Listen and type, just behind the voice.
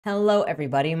Hello,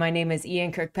 everybody. My name is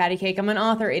Ian Kirkpatrick. I'm an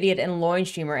author, idiot, and loin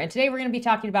streamer. And today we're going to be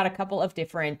talking about a couple of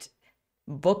different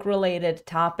book-related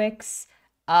topics.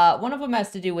 One of them has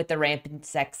to do with the rampant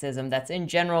sexism that's in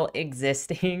general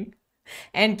existing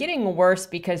and getting worse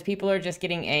because people are just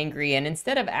getting angry. And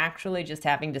instead of actually just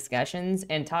having discussions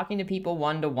and talking to people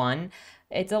one-to-one,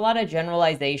 it's a lot of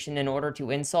generalization in order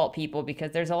to insult people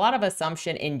because there's a lot of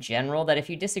assumption in general that if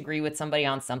you disagree with somebody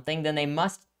on something, then they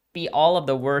must be all of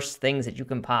the worst things that you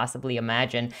can possibly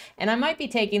imagine. And I might be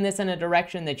taking this in a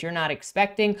direction that you're not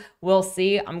expecting. We'll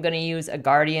see. I'm going to use a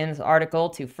Guardian's article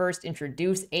to first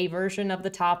introduce a version of the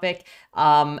topic.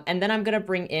 And then I'm going to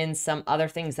bring in some other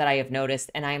things that I have noticed.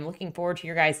 And I am looking forward to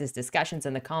your guys' discussions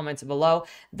in the comments below.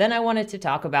 Then I wanted to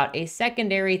talk about a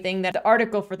secondary thing. That the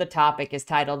article for the topic is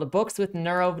titled Books with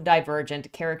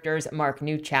Neurodivergent Characters Mark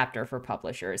New Chapter for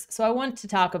Publishers. So I want to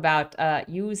talk about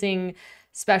using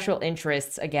special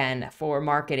interests again for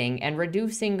marketing and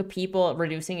reducing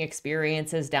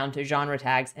experiences down to genre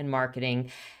tags and marketing,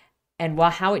 and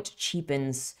how it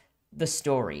cheapens the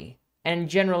story and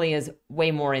generally is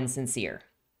way more insincere.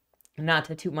 Not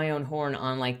to toot my own horn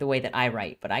on like the way that I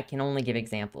write, but I can only give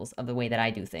examples of the way that I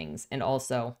do things and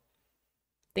also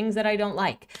things that I don't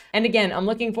like. And again, I'm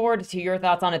looking forward to your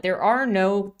thoughts on it.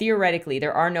 Theoretically,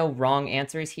 there are no wrong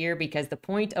answers here because the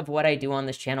point of what I do on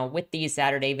this channel with these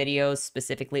Saturday videos,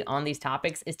 specifically on these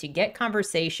topics, is to get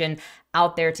conversation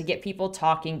out there, to get people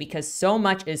talking, because so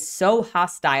much is so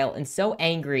hostile and so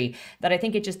angry that I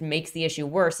think it just makes the issue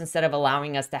worse instead of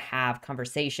allowing us to have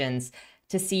conversations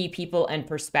to see people and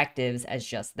perspectives as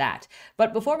just that.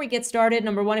 But before we get started,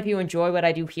 number one, if you enjoy what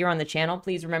I do here on the channel,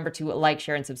 please remember to like,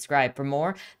 share, and subscribe for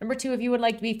more. Number two, if you would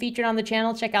like to be featured on the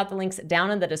channel, check out the links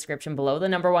down in the description below. The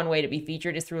number one way to be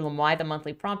featured is through Lemwy, the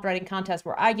monthly prompt writing contest,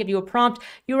 where I give you a prompt,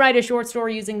 you write a short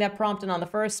story using that prompt, and on the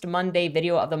first Monday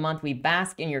video of the month, we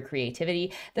bask in your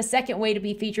creativity. The second way to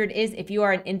be featured is if you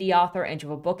are an indie author and you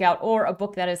have a book out or a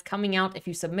book that is coming out. If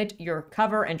you submit your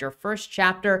cover and your first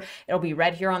chapter, it'll be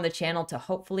read here on the channel to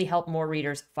hopefully help more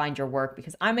readers find your work,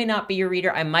 because I may not be your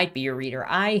reader, I might be your reader.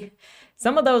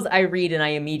 Some of those I read and I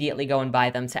immediately go and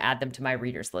buy them to add them to my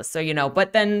readers list. So,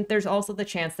 but then there's also the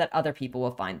chance that other people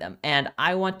will find them. And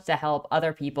I want to help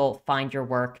other people find your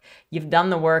work. You've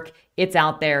done the work, it's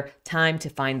out there, time to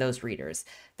find those readers.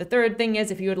 The third thing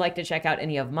is, if you would like to check out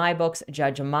any of my books,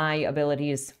 judge my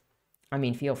abilities,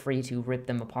 feel free to rip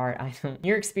them apart.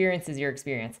 Your experience is your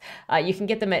experience. You can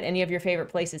get them at any of your favorite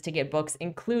places to get books,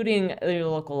 including your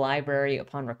local library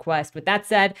upon request. With that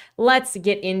said, let's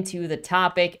get into the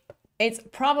topic. It's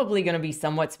probably going to be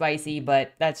somewhat spicy,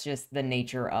 but that's just the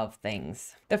nature of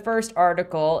things. The first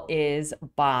article is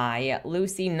by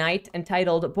Lucy Knight,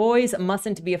 entitled Boys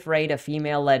Mustn't Be Afraid of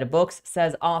Female-Led Books,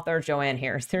 says author Joanne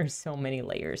Harris. There's so many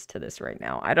layers to this right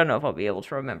now. I don't know if I'll be able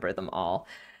to remember them all.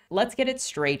 Let's get it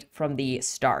straight from the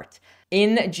start.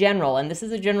 In general, and this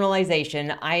is a generalization,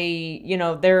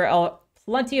 there are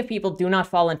plenty of people do not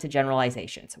fall into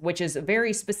generalizations, which is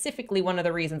very specifically one of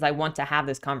the reasons I want to have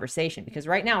this conversation, because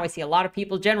right now I see a lot of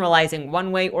people generalizing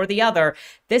one way or the other.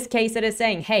 This case, it is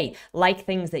saying, hey, like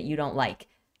things that you don't like.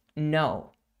 No.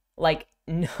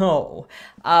 No.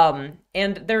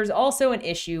 And there's also an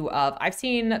issue of, I've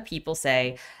seen people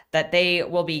say that they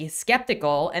will be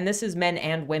skeptical, and this is men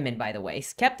and women, by the way,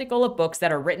 skeptical of books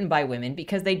that are written by women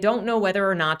because they don't know whether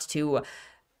or not to,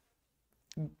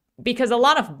 because a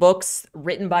lot of books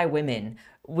written by women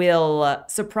will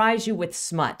surprise you with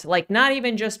smut, like not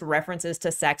even just references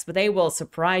to sex, but they will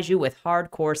surprise you with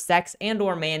hardcore sex and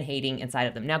or man-hating inside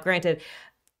of them. Now, granted,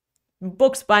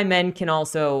 books by men can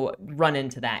also run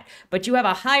into that, but you have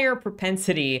a higher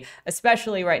propensity,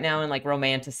 especially right now in like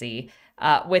romantasy,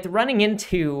 with running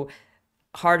into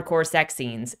hardcore sex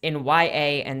scenes in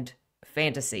YA and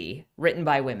fantasy written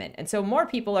by women. And so more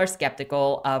people are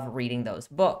skeptical of reading those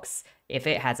books if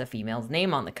it has a female's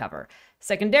name on the cover.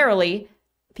 Secondarily,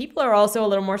 people are also a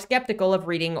little more skeptical of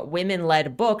reading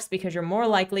women-led books because you're more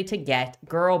likely to get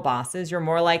girl bosses, you're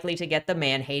more likely to get the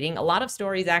man-hating. A lot of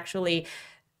stories actually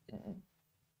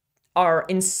are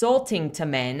insulting to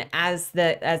men as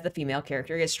the female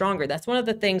character gets stronger. That's one of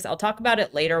the things I'll talk about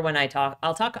it later when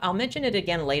I'll mention it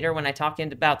again later when I talk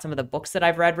about some of the books that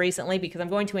I've read recently, because I'm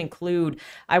going to include,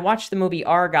 I watched the movie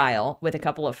Argylle with a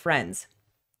couple of friends.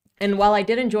 And while I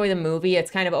did enjoy the movie,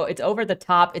 it's over the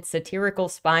top, it's satirical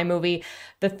spy movie.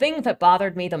 The thing that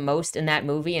bothered me the most in that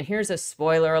movie, and here's a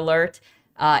spoiler alert,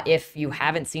 if you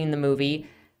haven't seen the movie,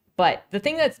 but the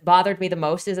thing that's bothered me the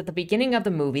most is at the beginning of the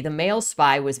movie, the male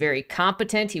spy was very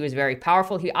competent. He was very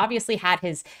powerful. He obviously had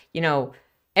his,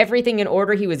 everything in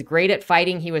order. He was great at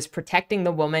fighting. He was protecting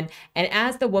the woman. And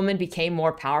as the woman became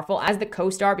more powerful, as the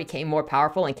co-star became more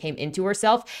powerful and came into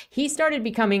herself, he started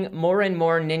becoming more and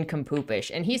more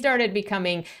nincompoopish. And he started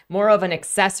becoming more of an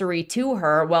accessory to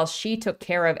her while she took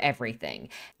care of everything.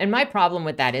 And my problem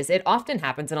with that is it often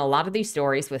happens in a lot of these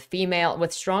stories with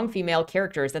strong female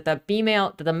characters that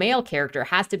the male character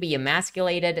has to be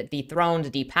emasculated, dethroned,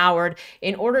 depowered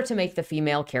in order to make the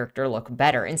female character look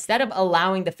better. Instead of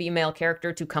allowing the female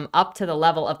character to come up to the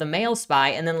level of the male spy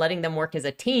and then letting them work as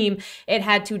a team, it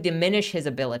had to diminish his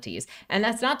abilities. And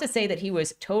that's not to say that he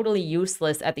was totally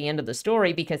useless at the end of the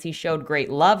story, because he showed great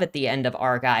love at the end of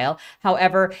Argylle.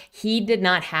 However, he did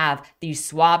not have the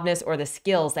suaveness or the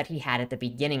skills that he had at the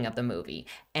beginning of the movie.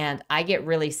 And I get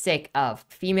really sick of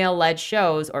female-led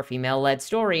shows or female-led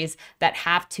stories that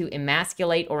have to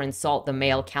emasculate or insult the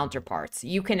male counterparts.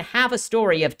 You can have a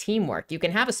story of teamwork. You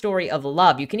can have a story of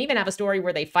love. You can even have a story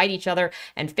where they fight each other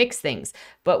and fix things.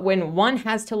 But when one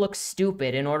has to look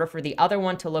stupid in order for the other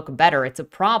one to look better, it's a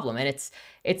problem. And it's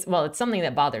something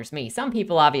that bothers me. Some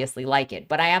people obviously like it,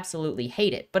 but I absolutely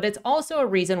hate it. But it's also a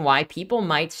reason why people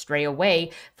might stray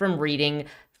away from reading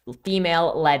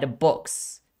female-led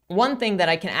books. One thing that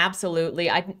I can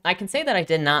absolutely, I can say that I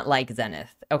did not like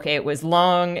Zenith. Okay, it was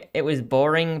long, it was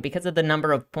boring because of the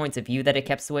number of points of view that it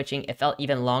kept switching. It felt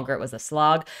even longer, it was a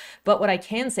slog. But what I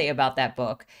can say about that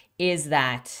book is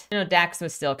that, Dax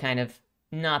was still kind of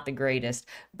not the greatest,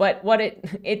 but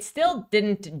it still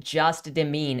didn't just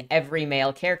demean every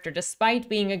male character despite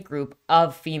being a group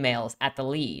of females at the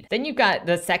lead. Then you've got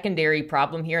the secondary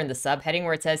problem here in the subheading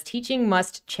where it says teaching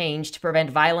must change to prevent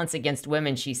violence against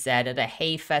women, she said at a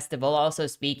Hay festival, also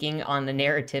speaking on the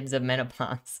narratives of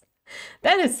menopause.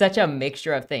 That is such a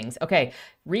mixture of things. Okay,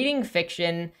 reading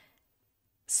fiction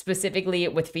specifically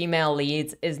with female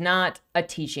leads is not a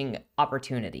teaching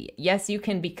opportunity. Yes, you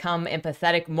can become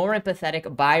empathetic, more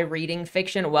empathetic by reading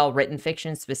fiction, well-written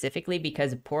fiction specifically,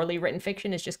 because poorly written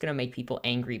fiction is just going to make people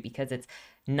angry because it's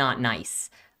not nice.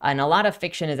 And a lot of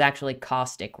fiction is actually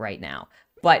caustic right now.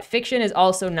 But fiction is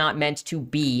also not meant to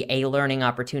be a learning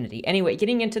opportunity. Anyway,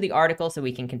 getting into the article so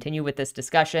we can continue with this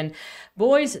discussion.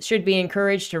 Boys should be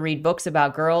encouraged to read books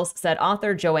about girls, said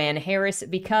author Joanne Harris,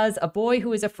 because a boy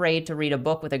who is afraid to read a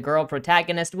book with a girl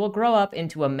protagonist will grow up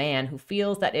into a man who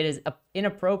feels that it is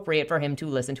inappropriate for him to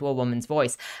listen to a woman's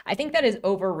voice. I think that is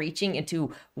overreaching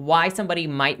into why somebody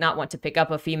might not want to pick up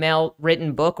a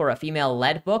female-written book or a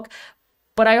female-led book.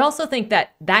 But I also think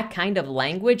that that kind of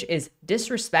language is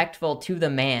disrespectful to the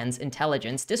man's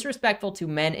intelligence, disrespectful to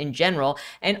men in general,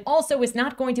 and also is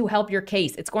not going to help your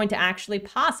case. It's going to actually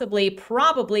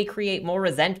probably create more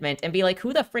resentment and be like,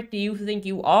 who the frick do you think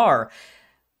you are?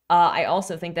 I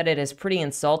also think that it is pretty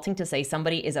insulting to say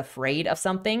somebody is afraid of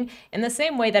something in the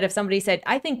same way that if somebody said,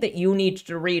 I think that you need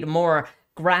to read more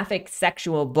graphic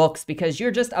sexual books because you're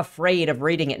just afraid of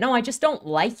reading it. No, I just don't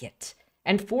like it.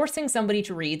 And forcing somebody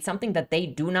to read something that they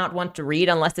do not want to read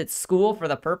unless it's school for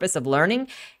the purpose of learning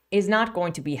is not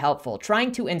going to be helpful.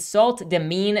 Trying to insult,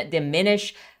 demean,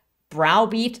 diminish,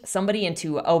 browbeat somebody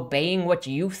into obeying what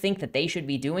you think that they should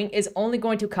be doing is only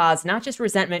going to cause not just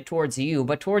resentment towards you,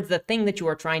 but towards the thing that you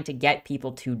are trying to get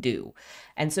people to do.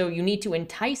 And so you need to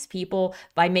entice people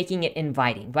by making it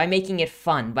inviting, by making it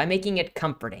fun, by making it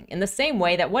comforting. In the same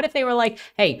way that what if they were like,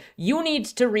 hey, you need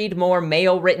to read more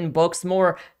male-written books,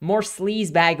 more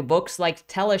sleazebag books like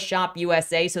Teleshop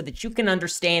USA so that you can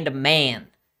understand a man.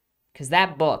 Because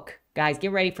that book, guys,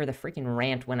 get ready for the freaking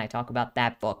rant when I talk about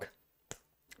that book.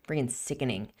 Freaking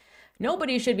sickening.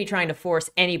 Nobody should be trying to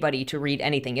force anybody to read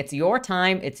anything. It's your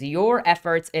time, it's your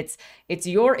efforts, it's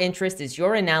your interest, it's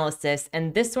your analysis,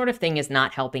 and this sort of thing is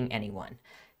not helping anyone.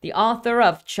 The author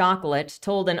of Chocolate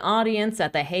told an audience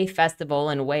at the Hay Festival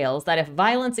in Wales that if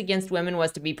violence against women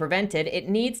was to be prevented, it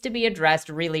needs to be addressed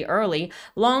really early,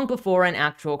 long before an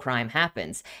actual crime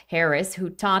happens. Harris, who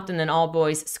taught in an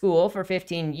all-boys school for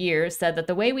 15 years, said that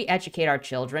the way we educate our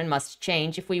children must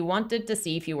change if we wanted to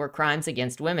see fewer crimes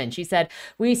against women. She said,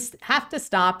 we have to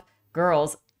stop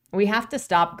girls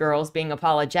being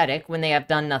apologetic when they have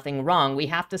done nothing wrong. We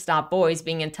have to stop boys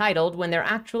being entitled when they're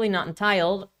actually not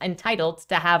entitled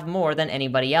to have more than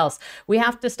anybody else. We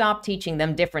have to stop teaching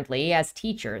them differently as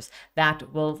teachers.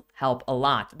 That will help a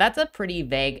lot. That's a pretty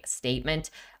vague statement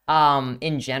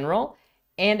in general.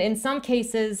 And in some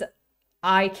cases,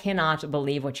 I cannot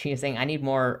believe what she is saying. I need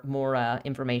more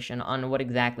information on what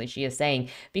exactly she is saying,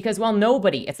 because while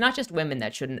nobody, it's not just women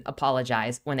that shouldn't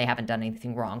apologize when they haven't done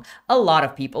anything wrong. A lot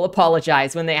of people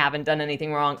apologize when they haven't done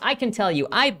anything wrong. I can tell you,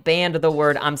 I banned the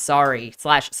word "I'm sorry" /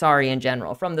 sorry in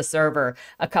general from the server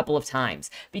a couple of times,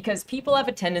 because people have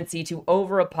a tendency to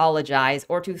over apologize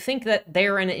or to think that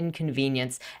they're an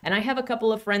inconvenience. And I have a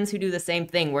couple of friends who do the same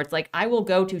thing, where it's like, I will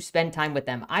go to spend time with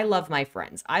them. I love my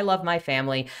friends. I love my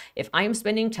family. If I'm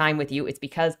spending time with you, it's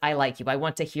because I like you. I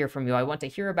want to hear from you. I want to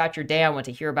hear about your day. I want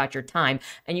to hear about your time.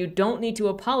 And you don't need to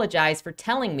apologize for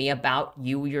telling me about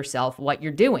you yourself, what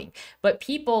you're doing. But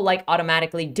people like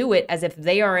automatically do it as if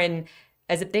they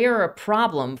are a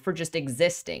problem for just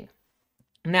existing.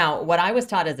 Now, what I was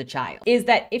taught as a child is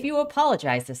that if you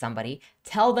apologize to somebody,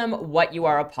 tell them what you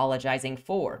are apologizing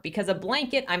for. Because a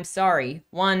blanket "I'm sorry,"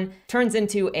 one, turns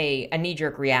into a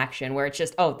knee-jerk reaction where it's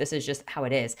just, oh, this is just how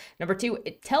it is. Number two,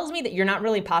 it tells me that you're not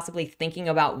really possibly thinking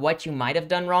about what you might have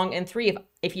done wrong. And three,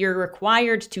 if you're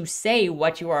required to say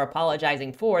what you are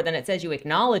apologizing for, then it says you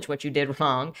acknowledge what you did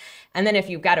wrong. And then if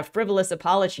you've got a frivolous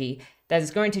apology that is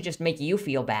going to just make you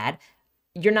feel bad,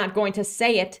 you're not going to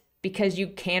say it because you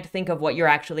can't think of what you're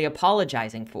actually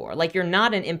apologizing for. Like, you're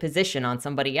not an imposition on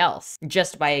somebody else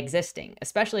just by existing,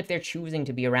 especially if they're choosing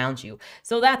to be around you.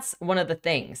 So that's one of the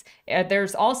things.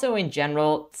 There's also, in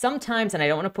general, sometimes, and I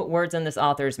don't want to put words in this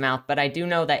author's mouth, but I do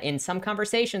know that in some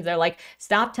conversations, they're like,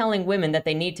 stop telling women that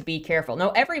they need to be careful. No,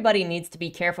 everybody needs to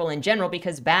be careful in general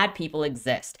because bad people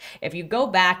exist. If you go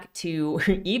back to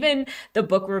even the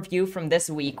book review from this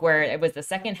week, where it was the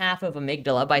second half of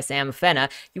Amygdala by Sam Fenna,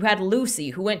 you had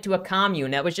Lucy, who went to a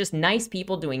commune that was just nice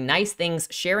people doing nice things,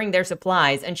 sharing their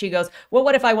supplies, and she goes, well,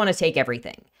 what if I want to take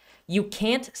everything? You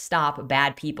can't stop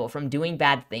bad people from doing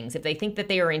bad things if they think that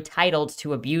they are entitled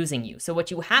to abusing you. So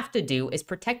what you have to do is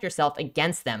protect yourself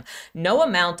against them. No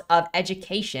amount of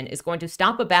education is going to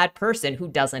stop a bad person who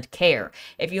doesn't care.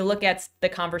 If you look at the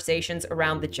conversations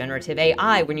around the generative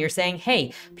AI, when you're saying,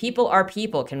 hey, people are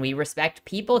people, can we respect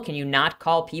people? Can you not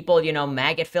call people,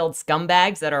 maggot-filled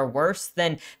scumbags that are worse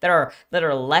than, that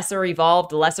are lesser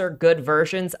evolved, lesser good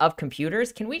versions of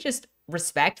computers? Can we just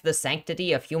respect the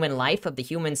sanctity of human life, of the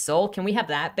human soul? Can we have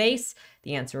that base?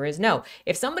 The answer is no.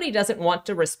 If somebody doesn't want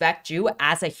to respect you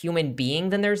as a human being,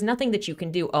 then there's nothing that you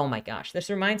can do. Oh my gosh, this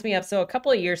reminds me of, so a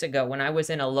couple of years ago when I was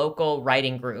in a local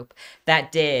writing group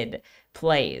that did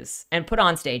plays and put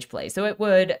on stage plays. So it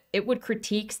would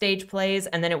critique stage plays,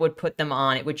 and then it would put them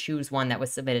on. It would choose one that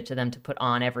was submitted to them to put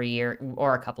on every year,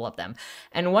 or a couple of them.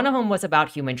 And one of them was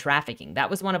about human trafficking. That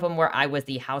was one of them where I was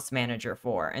the house manager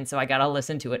for. And so I got to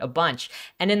listen to it a bunch.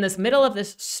 And in this middle of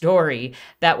this story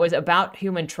that was about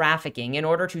human trafficking, in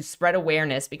order to spread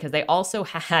awareness, because they also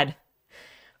had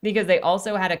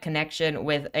a connection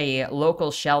with a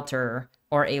local shelter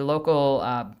or a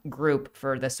local group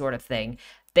for this sort of thing,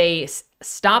 they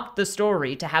stopped the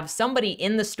story to have somebody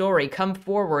in the story come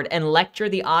forward and lecture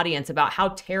the audience about how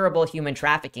terrible human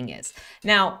trafficking is.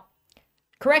 Now,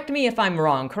 correct me if I'm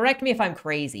wrong, correct me if I'm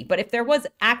crazy, but if there was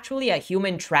actually a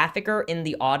human trafficker in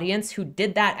the audience who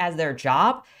did that as their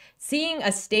job, seeing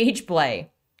a stage play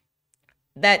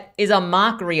that is a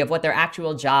mockery of what their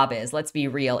actual job is, let's be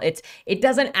real, it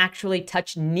doesn't actually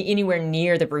touch anywhere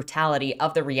near the brutality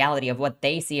of the reality of what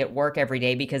they see at work every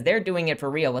day, because they're doing it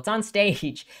for real. What's on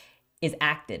stage is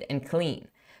acted and clean.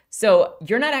 So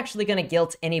you're not actually going to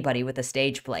guilt anybody with a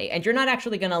stage play, and you're not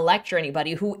actually going to lecture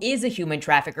anybody who is a human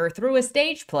trafficker through a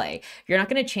stage play. You're not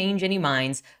going to change any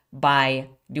minds by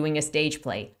doing a stage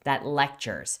play that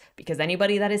lectures, because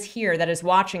anybody that is here, that is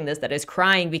watching this, that is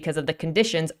crying because of the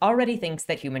conditions, already thinks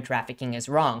that human trafficking is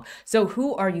wrong. So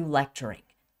who are you lecturing?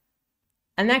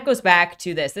 And that goes back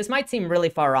to this. This might seem really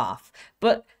far off,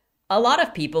 but a lot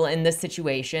of people in this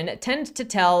situation tend to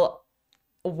tell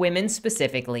women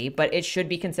specifically, but it should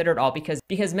be considered all, because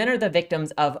men are the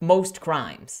victims of most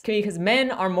crimes. Because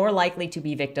men are more likely to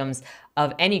be victims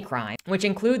of any crime, which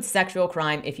includes sexual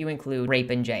crime if you include rape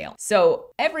and jail.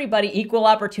 So everybody, equal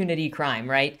opportunity crime,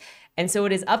 right? And so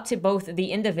it is up to both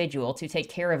the individual to take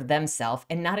care of themselves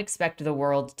and not expect the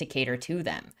world to cater to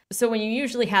them. So when you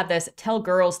usually have this, tell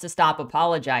girls to stop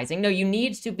apologizing, no, you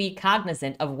need to be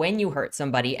cognizant of when you hurt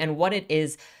somebody and what it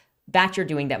is that you're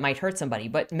doing that might hurt somebody.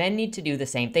 But men need to do the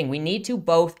same thing. We need to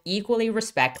both equally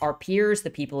respect our peers, the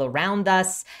people around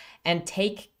us, and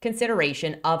take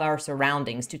consideration of our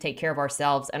surroundings to take care of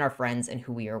ourselves and our friends and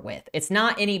who we are with. It's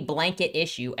not any blanket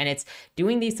issue, and it's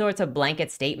doing these sorts of blanket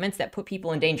statements that put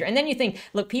people in danger. And then you think,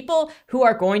 look, people who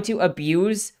are going to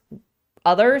abuse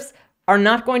others are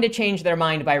not going to change their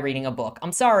mind by reading a book.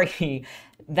 I'm sorry.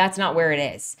 That's not where it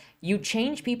is. You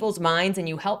change people's minds and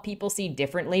you help people see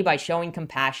differently by showing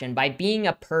compassion, by being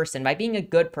a person, by being a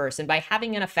good person, by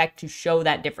having an effect to show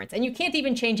that difference. And you can't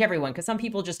even change everyone because some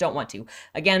people just don't want to.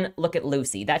 Again, look at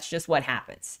Lucy. That's just what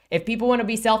happens. If people want to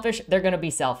be selfish, they're going to be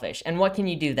selfish. And what can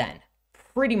you do then?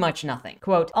 Pretty much nothing.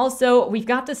 Quote, also, we've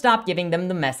got to stop giving them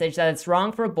the message that it's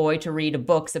wrong for a boy to read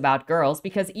books about girls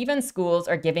because even schools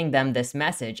are giving them this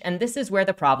message. And this is where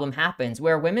the problem happens,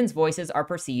 where women's voices are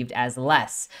perceived as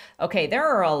less. Okay, there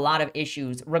are a lot of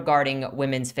issues regarding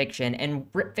women's fiction and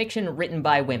fiction written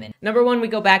by women. Number one, we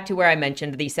go back to where I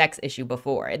mentioned the sex issue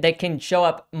before. That can show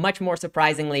up much more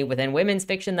surprisingly within women's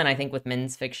fiction than I think with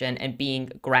men's fiction and being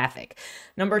graphic.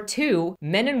 Number two,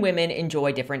 men and women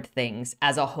enjoy different things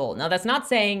as a whole. Now, that's not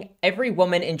saying every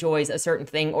woman enjoys a certain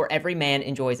thing or every man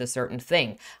enjoys a certain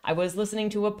thing. I was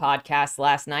listening to a podcast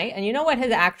last night, and you know what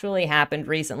has actually happened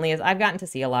recently is I've gotten to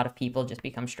see a lot of people just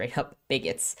become straight up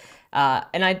bigots.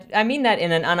 And I mean that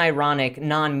in an unironic,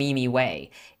 non-memey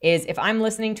way, is if I'm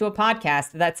listening to a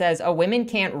podcast that says, oh, women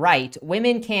can't write,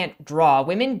 women can't draw,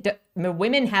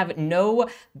 women have no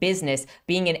business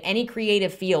being in any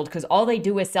creative field because all they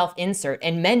do is self-insert,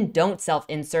 and men don't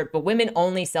self-insert, but women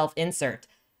only self-insert.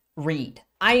 Read.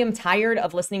 I am tired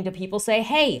of listening to people say,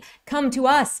 hey, come to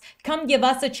us, come give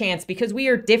us a chance because we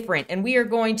are different and we are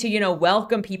going to,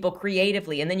 welcome people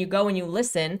creatively. And then you go and you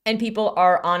listen and people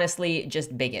are honestly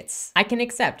just bigots. I can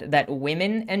accept that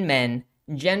women and men,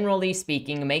 generally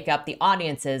speaking, make up the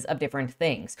audiences of different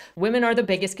things. Women are the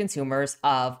biggest consumers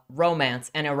of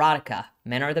romance and erotica.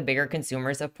 Men are the bigger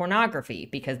consumers of pornography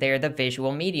because they are the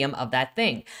visual medium of that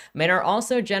thing. Men are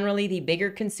also generally the bigger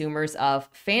consumers of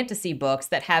fantasy books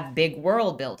that have big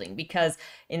world building because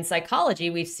in psychology,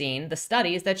 we've seen the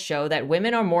studies that show that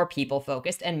women are more people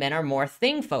focused and men are more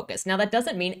thing focused. Now, that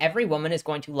doesn't mean every woman is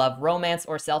going to love romance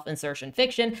or self-insertion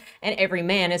fiction and every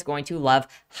man is going to love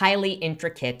highly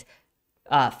intricate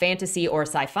fantasy or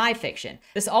sci-fi fiction.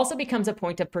 This also becomes a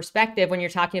point of perspective when you're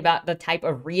talking about the type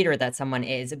of reader that someone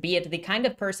is, be it the kind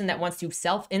of person that wants to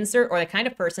self-insert or the kind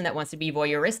of person that wants to be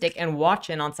voyeuristic and watch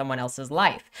in on someone else's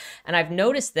life. And I've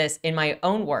noticed this in my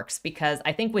own works because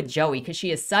I think with Joey, because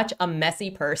she is such a messy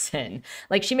person,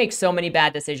 like she makes so many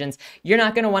bad decisions, you're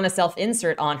not going to want to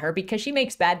self-insert on her because she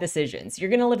makes bad decisions. You're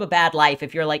going to live a bad life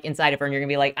if you're like inside of her and you're going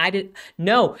to be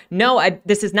like,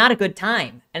 this is not a good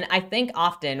time. And I think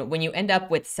often when you end up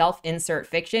with self-insert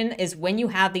fiction is when you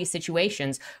have these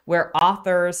situations where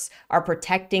authors are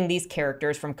protecting these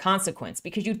characters from consequence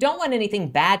because you don't want anything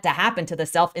bad to happen to the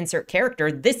self-insert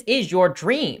character. This is your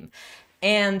dream.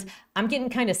 And I'm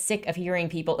getting kind of sick of hearing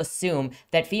people assume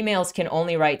that females can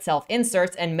only write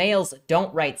self-inserts and males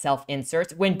don't write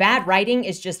self-inserts when bad writing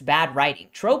is just bad writing.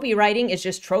 Tropey writing is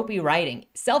just tropey writing.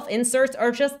 Self-inserts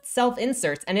are just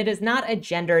self-inserts and it is not a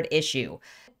gendered issue.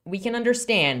 We can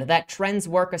understand that trends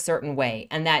work a certain way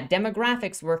and that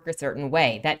demographics work a certain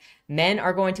way, that men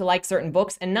are going to like certain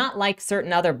books and not like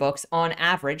certain other books on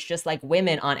average, just like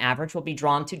women on average will be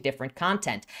drawn to different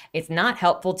content. It's not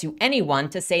helpful to anyone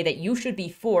to say that you should be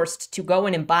forced to go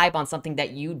and imbibe on something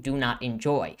that you do not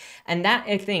enjoy. And that,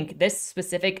 I think, this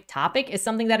specific topic is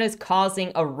something that is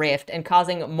causing a rift and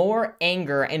causing more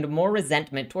anger and more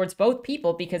resentment towards both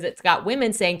people because it's got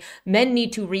women saying men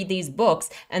need to read these books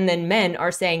and then men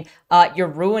are saying, you're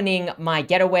ruining my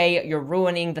getaway, you're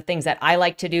ruining the things that I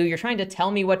like to do, you're trying to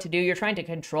tell me what to do, you're trying to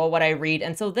control what I read.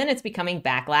 And so then it's becoming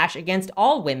backlash against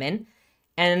all women.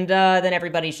 And then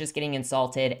everybody's just getting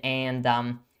insulted and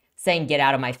saying, get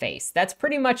out of my face. That's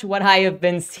pretty much what I have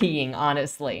been seeing,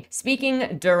 honestly.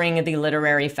 Speaking during the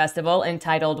literary festival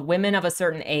entitled Women of a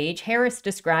Certain Age, Harris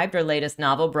described her latest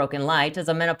novel, Broken Light, as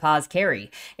a menopause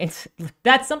Carrie.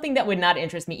 That's something that would not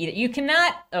interest me either. You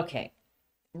cannot, okay.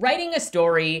 Writing a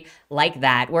story like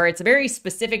that, where it's very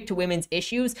specific to women's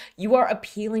issues, you are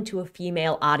appealing to a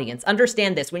female audience.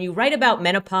 Understand this. When you write about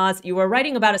menopause, you are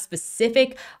writing about a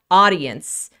specific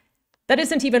audience that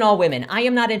isn't even all women. I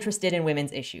am not interested in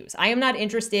women's issues. I am not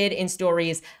interested in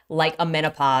stories like a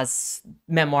menopause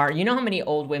memoir. You know how many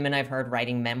old women I've heard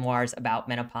writing memoirs about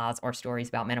menopause or stories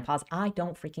about menopause? I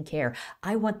don't freaking care.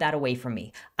 I want that away from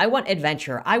me. I want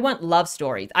adventure. I want love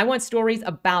stories. I want stories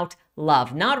about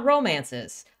love, not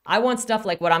romances. I want stuff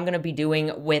like what I'm going to be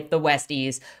doing with the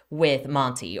Westies with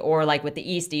Monty, or like with the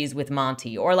Easties with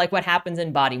Monty, or like what happens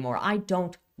in Bodymore. I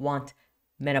don't want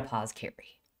menopause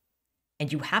Carrie.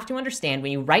 And you have to understand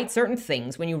when you write certain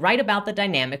things, when you write about the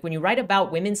dynamic, when you write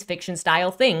about women's fiction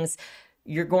style things,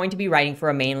 you're going to be writing for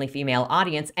a mainly female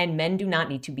audience, and men do not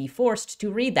need to be forced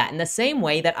to read that. In the same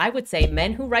way that I would say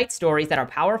men who write stories that are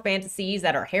power fantasies,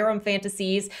 that are harem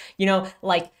fantasies,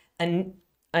 like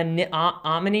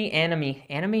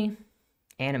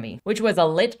Enemy, which was a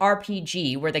lit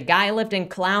RPG where the guy lived in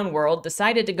Clown World,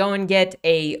 decided to go and get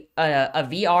a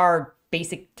VR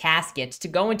basic casket to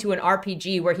go into an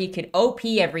RPG where he could OP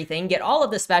everything, get all of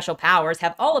the special powers,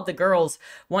 have all of the girls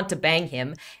want to bang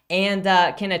him, and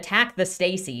can attack the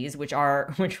Stacys, which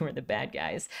were the bad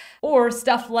guys. Or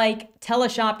stuff like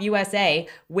Teleshop USA,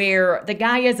 where the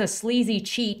guy is a sleazy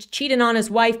cheating on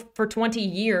his wife for 20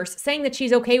 years, saying that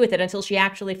she's okay with it until she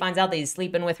actually finds out that he's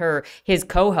sleeping with his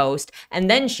co-host, and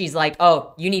then she's like,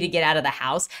 oh, you need to get out of the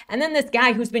house. And then this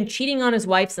guy who's been cheating on his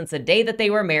wife since the day that they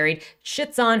were married,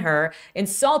 shits on her,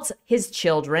 insults his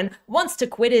children, wants to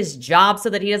quit his job so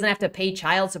that he doesn't have to pay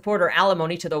child support or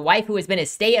alimony to the wife who has been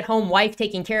his stay-at-home wife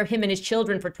taking care of him and his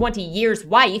children for 20 years.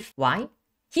 Wife. Why?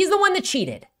 He's the one that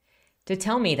cheated. To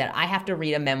tell me that I have to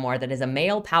read a memoir that is a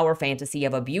male power fantasy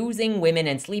of abusing women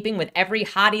and sleeping with every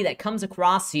hottie that comes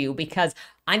across you because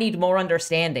I need more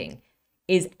understanding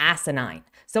is asinine.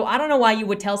 So I don't know why you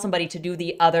would tell somebody to do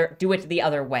it the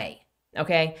other way.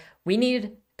 Okay? We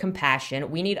need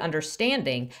compassion, we need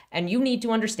understanding, and you need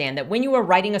to understand that when you are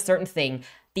writing a certain thing,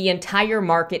 the entire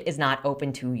market is not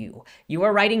open to you. You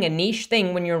are writing a niche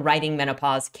thing when you're writing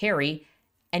Menopause Carrie,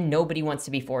 and nobody wants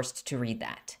to be forced to read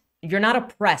that. You're not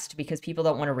oppressed because people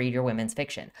don't want to read your women's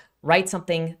fiction. Write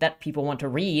something that people want to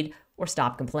read or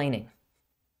stop complaining.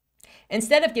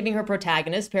 Instead of giving her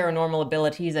protagonist paranormal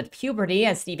abilities at puberty,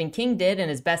 as Stephen King did in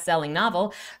his best-selling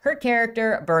novel, her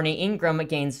character, Bernie Ingram,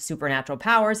 gains supernatural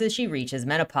powers as she reaches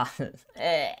menopause.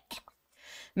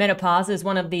 Menopause is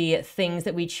one of the things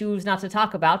that we choose not to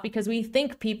talk about because we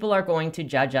think people are going to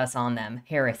judge us on them,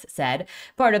 Harris said.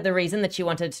 Part of the reason that she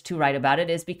wanted to write about it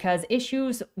is because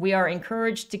issues we are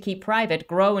encouraged to keep private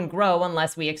grow and grow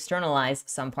unless we externalize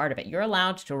some part of it. You're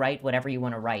allowed to write whatever you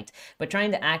want to write, but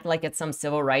trying to act like it's some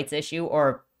civil rights issue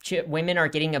or women are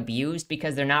getting abused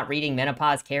because they're not reading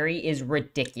Menopause Carrie is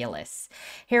ridiculous.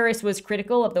 Harris was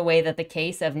critical of the way that the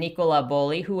case of Nicola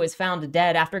Boley, who was found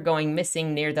dead after going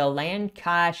missing near the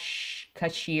Lancashire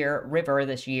River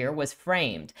this year, was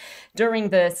framed. During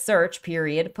the search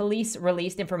period, police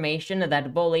released information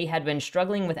that Boley had been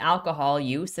struggling with alcohol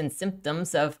use and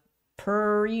symptoms of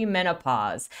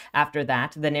perimenopause. After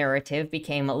that, the narrative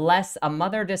became less a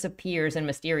mother disappears in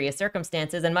mysterious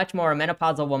circumstances and much more a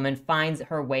menopausal woman finds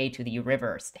her way to the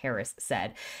river, Harris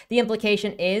said. The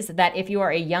implication is that if you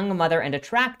are a young mother and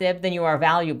attractive, then you are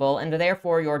valuable and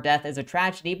therefore your death is a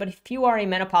tragedy, but if you are a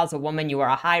menopausal woman, you are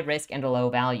a high risk and a low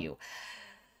value.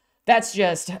 That's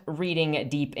just reading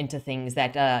deep into things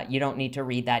that you don't need to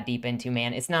read that deep into,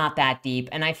 man. It's not that deep.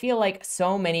 And I feel like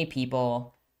so many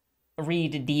people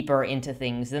read deeper into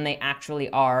things than they actually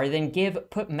are, then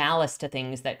put malice to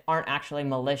things that aren't actually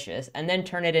malicious, and then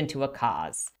turn it into a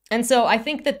cause. And so I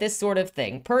think that this sort of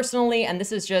thing, personally, and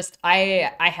this is just,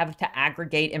 I have to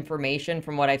aggregate information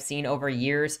from what I've seen over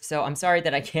years, so I'm sorry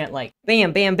that I can't like,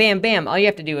 bam, bam, bam, bam. All you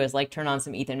have to do is like turn on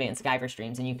some Ethan Van Sciver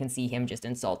streams and you can see him just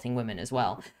insulting women as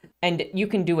well. And you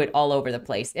can do it all over the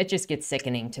place. It just gets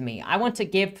sickening to me. I want to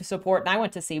give support and I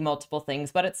want to see multiple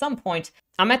things, but at some point,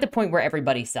 I'm at the point where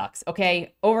everybody sucks,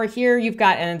 okay? Over here, you've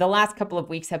got, and the last couple of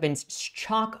weeks have been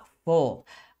chock full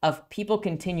of people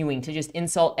continuing to just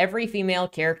insult every female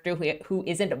character who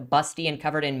isn't busty and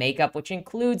covered in makeup, which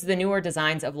includes the newer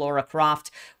designs of Lara Croft,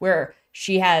 where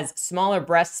she has smaller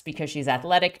breasts because she's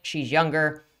athletic, she's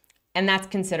younger, and that's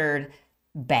considered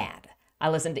bad. I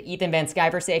listened to Ethan Van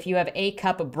Sciver say if you have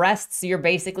A-cup breasts, you're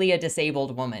basically a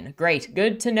disabled woman. Great.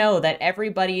 Good to know that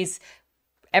everybody's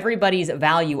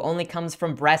value only comes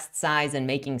from breast size and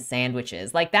making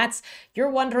sandwiches. Like you're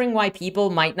wondering why people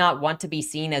might not want to be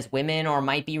seen as women or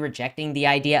might be rejecting the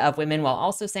idea of women while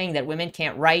also saying that women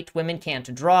can't write, women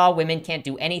can't draw, women can't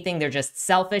do anything. They're just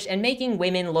selfish and making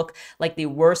women look like the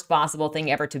worst possible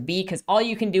thing ever to be because all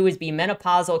you can do is be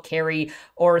menopausal, Carrie,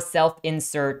 or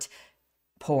self-insert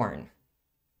porn.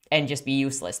 And just be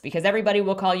useless because everybody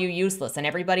will call you useless and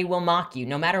everybody will mock you.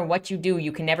 No matter what you do,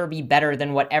 you can never be better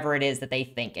than whatever it is that they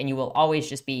think. And you will always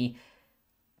just be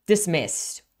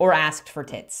dismissed or asked for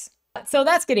tits. So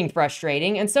that's getting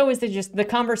frustrating. And so is just the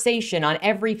conversation on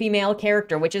every female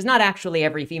character, which is not actually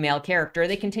every female character.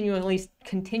 They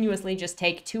continuously just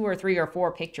take 2 or 3 or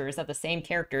 4 pictures of the same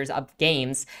characters of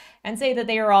games and say that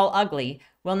they are all ugly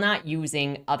while not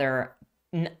using other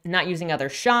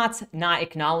shots, not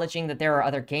acknowledging that there are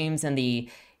other games in the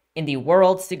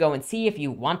world to go and see if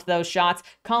you want those shots,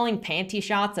 calling panty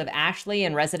shots of Ashley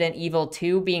in Resident Evil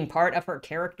 2 being part of her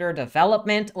character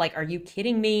development. Like, are you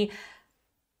kidding me?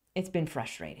 it's been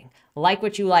frustrating. Like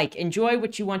what you like, enjoy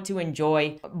what you want to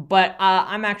enjoy, but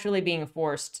I'm actually being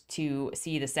forced to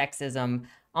see the sexism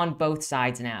on both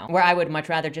sides now, where I would much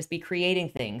rather just be creating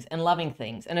things and loving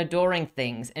things and adoring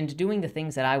things and doing the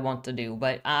things that I want to do.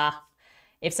 But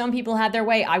if some people had their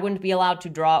way, I wouldn't be allowed to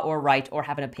draw or write or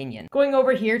have an opinion. Going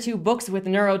over here to books with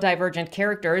neurodivergent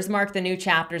characters mark the new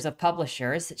chapters of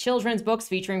publishers. Children's books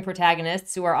featuring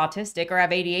protagonists who are autistic or have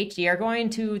ADHD are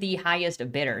going to the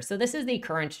highest bidder. So this is the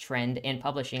current trend in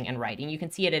publishing and writing. You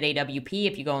can see it at AWP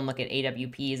if you go and look at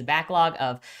AWP's backlog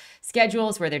of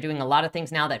schedules, where they're doing a lot of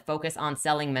things now that focus on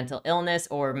selling mental illness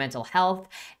or mental health.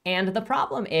 And the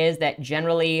problem is that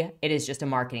generally it is just a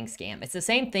marketing scam. It's the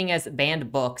same thing as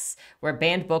banned books, where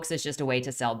banned books is just a way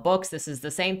to sell books. This is the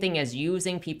same thing as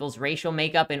using people's racial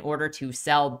makeup in order to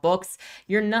sell books.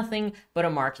 You're nothing but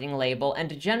a marketing label.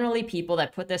 And generally people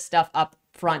that put this stuff up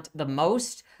front the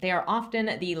most, they are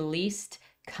often the least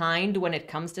kind when it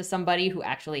comes to somebody who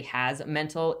actually has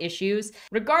mental issues.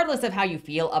 Regardless of how you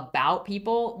feel about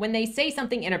people, when they say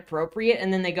something inappropriate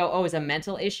and then they go, oh, it's a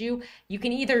mental issue, you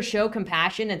can either show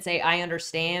compassion and say, I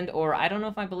understand, or I don't know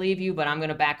if I believe you, but I'm going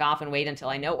to back off and wait until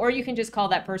I know. Or you can just call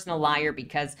that person a liar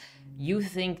because you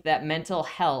think that mental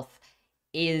health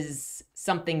is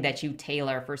something that you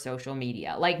tailor for social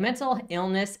media. Like, mental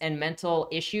illness and mental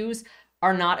issues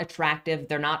are not attractive.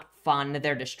 They're not fun.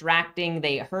 They're distracting.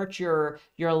 They hurt your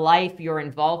life, your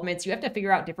involvements. You have to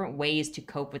figure out different ways to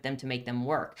cope with them to make them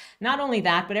work. Not only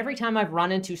that, but every time I've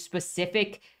run into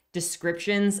specific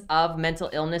descriptions of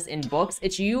mental illness in books,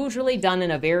 it's usually done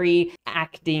in a very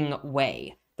acting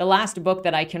way. The last book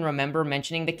that I can remember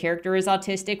mentioning the character is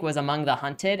autistic was Among the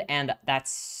Hunted, and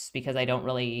that's because I don't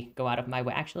really go out of my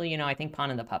way. Actually, you know, I think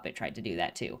Pawn and the Puppet tried to do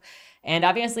that too. And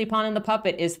obviously Pawn and the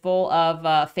Puppet is full of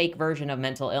a fake version of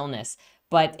mental illness.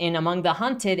 But in Among the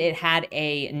Hunted, it had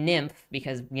a nymph,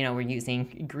 because, you know, we're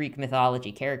using Greek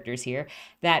mythology characters here,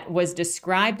 that was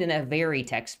described in a very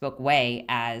textbook way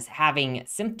as having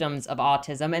symptoms of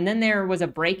autism. And then there was a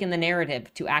break in the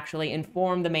narrative to actually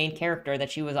inform the main character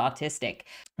that she was autistic.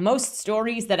 Most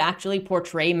stories that actually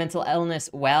portray mental illness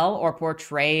well or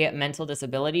portray mental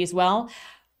disabilities well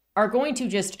are going to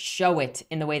just show it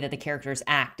in the way that the characters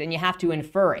act, and you have to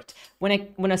infer it.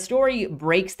 When a story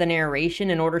breaks the narration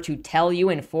in order to tell you,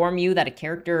 inform you that a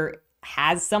character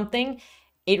has something,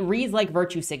 it reads like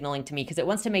virtue signaling to me, because it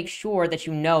wants to make sure that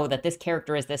you know that this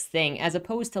character is this thing, as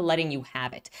opposed to letting you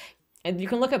have it. And you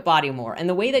can look at Bodymore and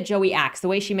the way that Joey acts, the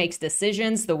way she makes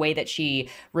decisions, the way that she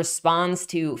responds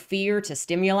to fear, to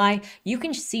stimuli, you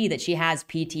can see that she has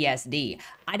PTSD.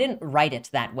 I didn't write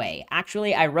it that way.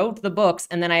 Actually, I wrote the books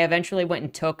and then I eventually went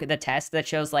and took the test that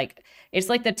shows, like, it's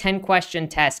like the 10-question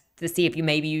test to see if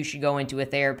maybe you should go into a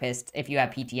therapist if you have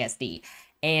PTSD.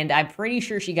 And I'm pretty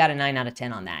sure she got a 9 out of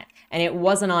 10 on that. And it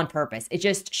wasn't on purpose. It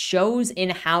just shows in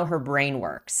how her brain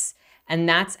works. And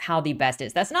that's how the best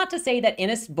is. That's not to say that in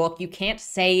a book, you can't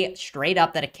say straight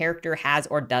up that a character has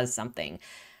or does something.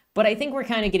 But I think we're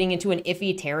kind of getting into an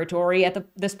iffy territory at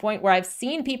this point, where I've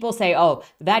seen people say, oh,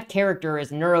 that character is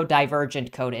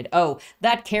neurodivergent coded. Oh,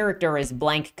 that character is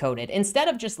blank coded. Instead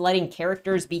of just letting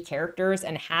characters be characters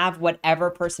and have whatever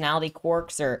personality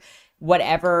quirks or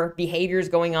whatever behaviors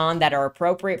going on that are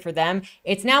appropriate for them,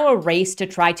 it's now a race to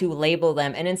try to label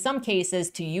them, and in some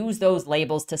cases to use those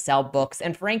labels to sell books.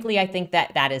 And frankly, I think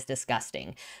that that is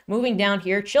disgusting. Moving down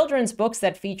here, children's books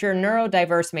that feature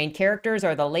neurodiverse main characters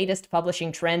are the latest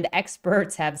publishing trend,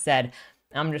 experts have said.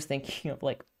 I'm just thinking of,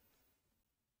 like,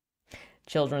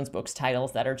 children's books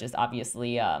titles that are just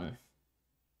obviously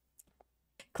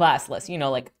classless, you know,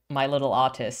 like My Little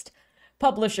Autist.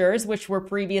 Publishers, which were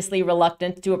previously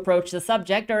reluctant to approach the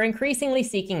subject, are increasingly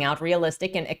seeking out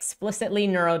realistic and explicitly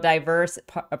neurodiverse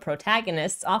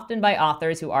protagonists, often by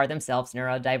authors who are themselves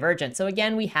neurodivergent. So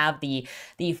again, we have the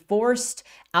forced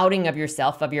outing of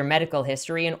yourself, of your medical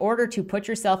history, in order to put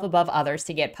yourself above others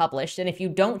to get published. And if you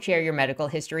don't share your medical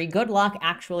history, good luck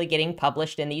actually getting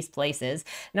published in these places.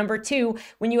 Number two,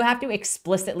 when you have to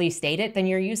explicitly state it, then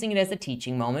you're using it as a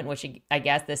teaching moment, which I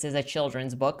guess this is a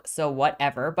children's book, so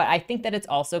whatever. But I think that it's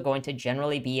also going to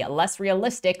generally be less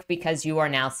realistic, because you're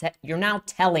now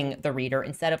telling the reader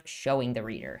instead of showing the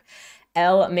reader.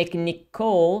 Elle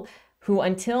McNicol, who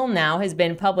until now has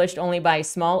been published only by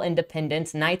small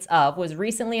independents, Knights of, was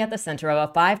recently at the center of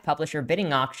a 5-publisher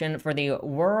bidding auction for the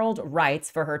world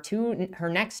rights for her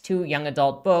next 2 young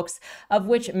adult books, of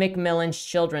which Macmillan's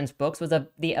children's books was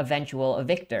the eventual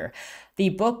victor.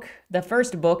 The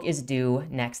first book is due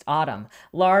next autumn.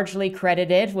 Largely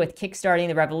credited with kickstarting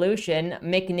the revolution,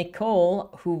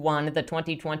 McNicol, who won the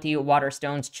 2020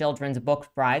 Waterstones Children's Book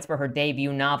Prize for her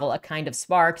debut novel, A Kind of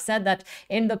Spark, said that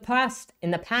in the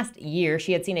past year,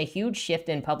 she had seen a huge shift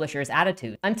in publishers'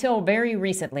 attitude. Until very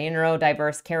recently,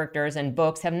 neurodiverse characters and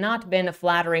books have not been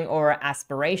flattering or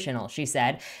aspirational, she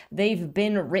said. They've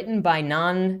been written by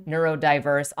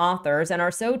non-neurodiverse authors and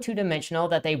are so two-dimensional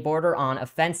that they border on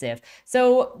offensive.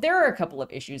 So there are a couple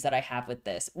of issues that I have with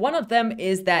this. One of them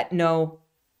is that no,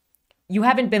 you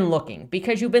haven't been looking,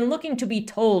 because you've been looking to be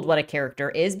told what a character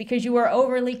is because you are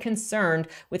overly concerned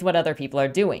with what other people are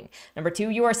doing. Number two,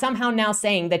 you are somehow now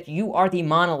saying that you are the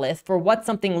monolith for what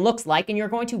something looks like, and you're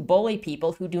going to bully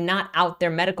people who do not out their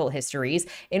medical histories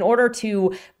in order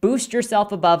to boost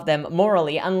yourself above them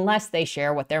morally, unless they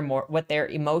share what their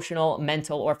emotional,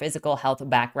 mental, or physical health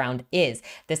background is.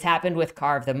 This happened with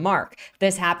Carve the Mark.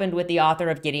 This happened with the author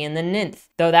of Gideon the Ninth,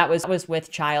 though that was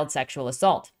with child sexual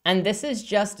assault. And this is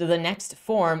just the next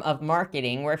form of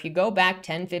marketing, where if you go back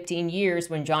 10, 15 years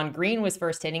when John Green was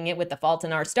first hitting it with The Fault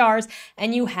in Our Stars,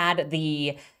 and you had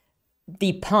the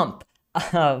pump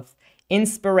of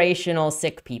inspirational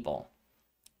sick people.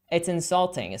 It's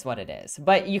insulting is what it is.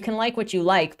 But you can like what you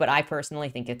like, but I personally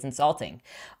think it's insulting.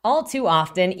 All too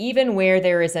often, even where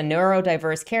there is a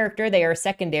neurodiverse character, they are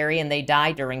secondary and they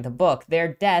die during the book. Their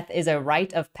death is a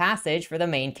rite of passage for the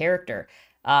main character.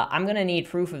 I'm going to need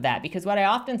proof of that, because what I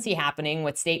often see happening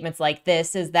with statements like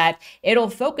this is that it'll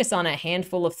focus on a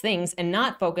handful of things and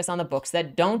not focus on the books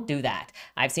that don't do that.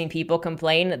 I've seen people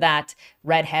complain that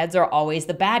redheads are always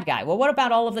the bad guy. Well, what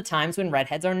about all of the times when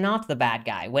redheads are not the bad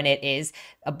guy, when it is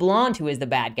a blonde who is the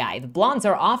bad guy? The blondes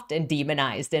are often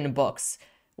demonized in books,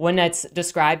 when it's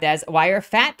described as, why are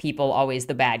fat people always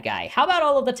the bad guy? How about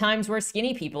all of the times where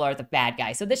skinny people are the bad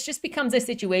guy? So this just becomes a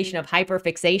situation of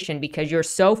hyperfixation because you're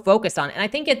so focused on it. And I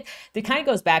think it kind of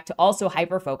goes back to also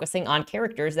hyper-focusing on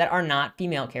characters that are not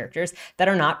female characters, that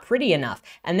are not pretty enough.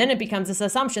 And then it becomes this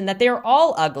assumption that they're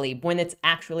all ugly when it's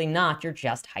actually not. You're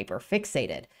just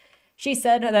hyper-fixated. She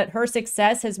said that her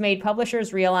success has made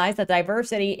publishers realize that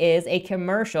diversity is a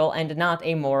commercial and not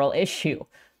a moral issue.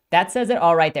 That says it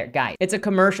all right there, guys. It's a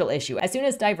commercial issue. As soon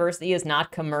as diversity is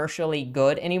not commercially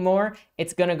good anymore,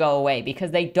 it's gonna go away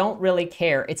because they don't really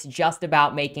care. It's just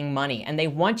about making money, and they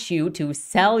want you to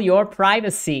sell your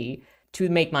privacy to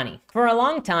make money. For a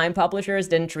long time, publishers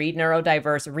didn't treat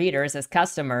neurodiverse readers as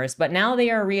customers, but now they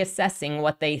are reassessing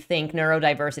what they think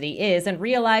neurodiversity is and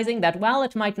realizing that while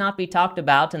it might not be talked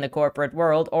about in the corporate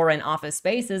world or in office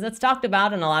spaces, it's talked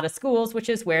about in a lot of schools, which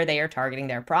is where they are targeting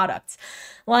their products.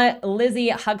 Lizzie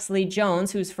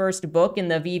Huxley-Jones, whose first book in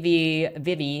the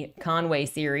Vivi Conway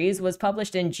series was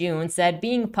published in June, said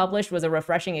being published was a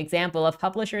refreshing example of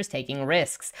publishers taking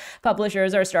risks.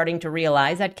 Publishers are starting to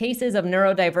realize that cases of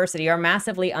neurodiversity are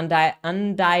massively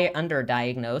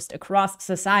underdiagnosed across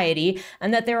society,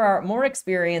 and that there are more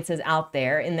experiences out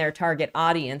there in their target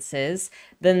audiences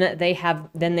than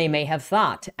they may have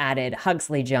thought, added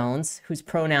Huxley-Jones, whose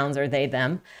pronouns are they,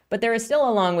 them. But there is still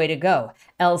a long way to go.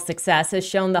 Elle's success has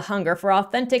shown the hunger for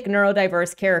authentic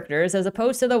neurodiverse characters as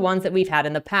opposed to the ones that we've had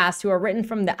in the past who are written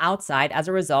from the outside as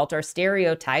a result are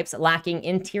stereotypes lacking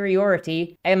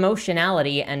interiority,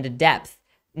 emotionality, and depth.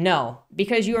 No,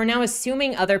 because you are now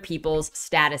assuming other people's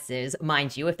statuses,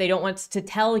 mind you, if they don't want to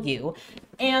tell you.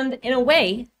 And in a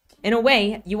way,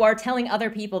 you are telling other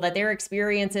people that their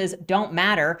experiences don't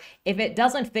matter if it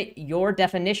doesn't fit your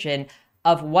definition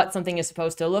of what something is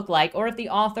supposed to look like, or if the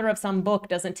author of some book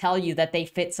doesn't tell you that they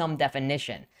fit some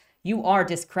definition. You are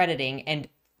discrediting and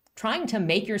trying to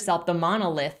make yourself the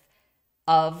monolith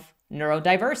of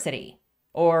neurodiversity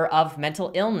or of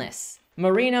mental illness.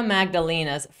 Marina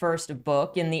Magdalena's first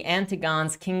book in the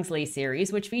Antigons Kingsley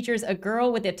series, which features a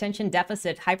girl with attention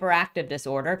deficit hyperactive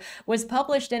disorder, was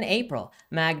published in April.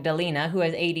 Magdalena, who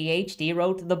has ADHD,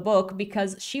 wrote the book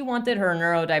because she wanted her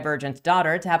neurodivergent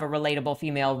daughter to have a relatable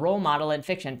female role model in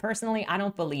fiction. Personally, I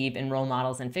don't believe in role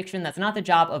models in fiction. That's not the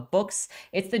job of books.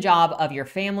 It's the job of your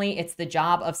family. It's the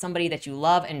job of somebody that you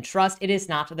love and trust. It is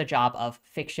not the job of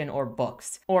fiction or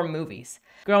books or movies.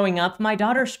 Growing up, my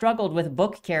daughter struggled with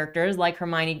book characters like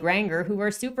Hermione Granger who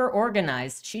were super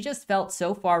organized. She just felt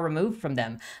so far removed from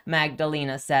them,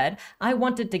 Magdalena said. I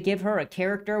wanted to give her a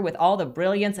character with all the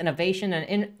brilliance, innovation,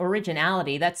 and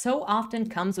originality that so often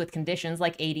comes with conditions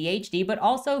like ADHD, but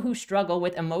also who struggle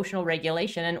with emotional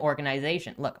regulation and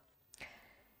organization. Look,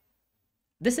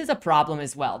 this is a problem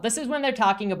as well. This is when they're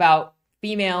talking about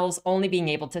females only being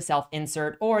able to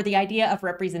self-insert, or the idea of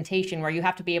representation where you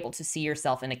have to be able to see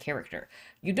yourself in a character.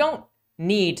 You don't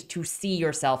need to see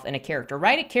yourself in a character.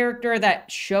 Write a character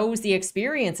that shows the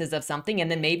experiences of something,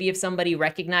 and then maybe if somebody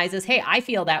recognizes, hey, I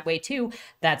feel that way too,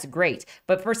 that's great.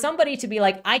 But for somebody to be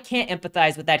like, I can't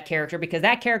empathize with that character because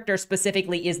that character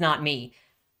specifically is not me.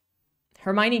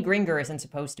 Hermione Granger isn't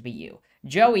supposed to be you.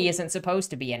 Joey isn't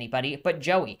supposed to be anybody but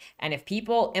Joey. And if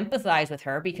people empathize with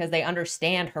her because they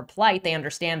understand her plight, they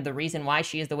understand the reason why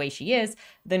she is the way she is,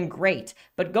 then great.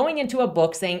 But going into a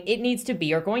book saying it needs to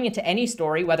be, or going into any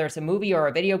story, whether it's a movie or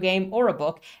a video game or a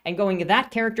book, and going,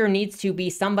 that character needs to be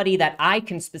somebody that I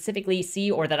can specifically see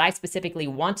or that I specifically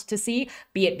want to see,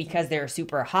 be it because they're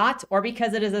super hot or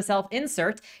because it is a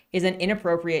self-insert, is an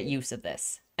inappropriate use of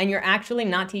this. And you're actually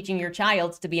not teaching your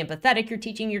child to be empathetic, you're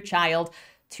teaching your child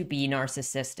to be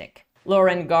narcissistic.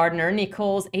 Lauren Gardner,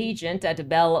 Nicole's agent at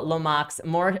Bell Lomax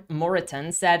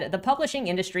Moreton, said the publishing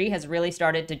industry has really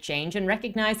started to change and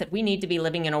recognize that we need to be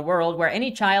living in a world where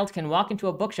any child can walk into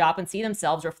a bookshop and see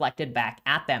themselves reflected back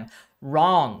at them.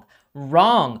 Wrong.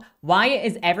 Wrong. Why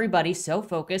is everybody so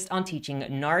focused on teaching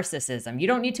narcissism? You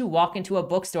don't need to walk into a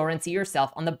bookstore and see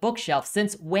yourself on the bookshelf.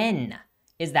 Since when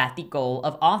is that the goal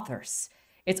of authors?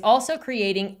 It's also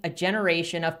creating a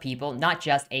generation of people, not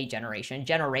just a generation,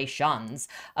 generations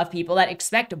of people that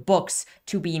expect books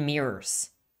to be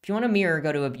mirrors. If you want a mirror,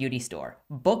 go to a beauty store.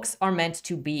 Books are meant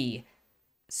to be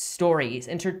stories,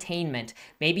 entertainment.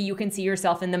 Maybe you can see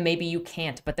yourself in them, maybe you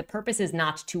can't, but the purpose is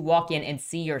not to walk in and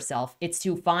see yourself. It's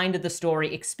to find the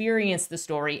story, experience the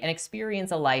story, and experience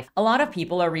a life. A lot of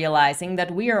people are realizing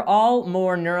that we are all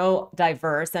more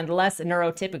neurodiverse and less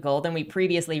neurotypical than we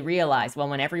previously realized. Well,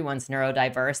 when everyone's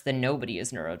neurodiverse, then nobody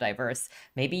is neurodiverse.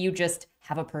 Maybe you just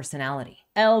have a personality.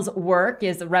 Elle's work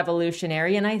is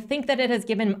revolutionary, and I think that it has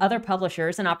given other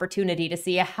publishers an opportunity to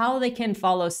see how they can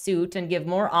follow suit and give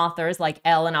more authors like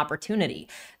Elle an opportunity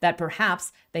that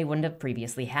perhaps they wouldn't have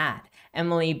previously had.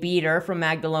 Emily Beater from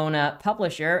Magdalena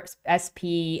Publisher,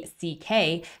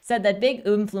 SPCK, said that big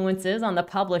influences on the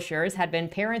publishers had been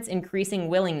parents' increasing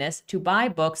willingness to buy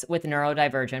books with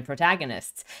neurodivergent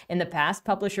protagonists. In the past,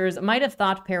 publishers might have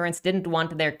thought parents didn't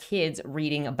want their kids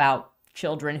reading about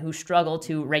children who struggle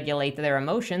to regulate their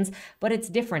emotions, but it's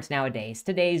different nowadays.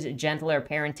 Today's gentler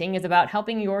parenting is about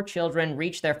helping your children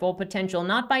reach their full potential,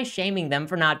 not by shaming them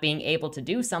for not being able to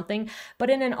do something, but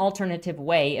in an alternative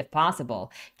way if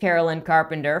possible. Carolyn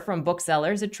Carpenter from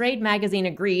Booksellers, a trade magazine,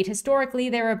 agreed historically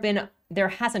there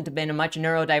hasn't been much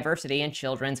neurodiversity in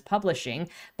children's publishing,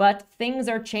 but things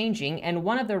are changing, and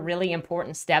one of the really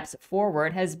important steps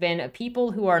forward has been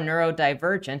people who are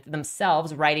neurodivergent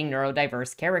themselves writing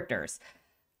neurodiverse characters.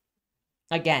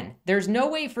 Again, there's no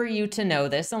way for you to know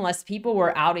this unless people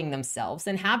were outing themselves.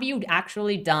 And have you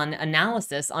actually done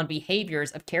analysis on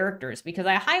behaviors of characters? Because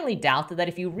I highly doubt that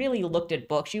if you really looked at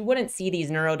books, you wouldn't see these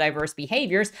neurodiverse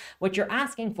behaviors. What you're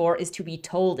asking for is to be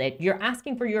told it. You're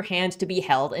asking for your hand to be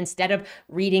held instead of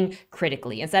reading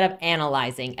critically, instead of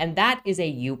analyzing. And that is a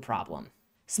you problem.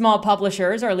 Small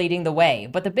publishers are leading the way,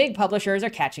 but the big publishers are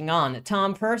catching on.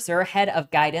 Tom Purser, head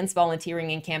of guidance, volunteering,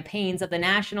 and campaigns of the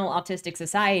National Autistic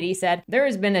Society, said there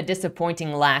has been a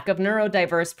disappointing lack of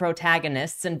neurodiverse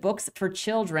protagonists in books for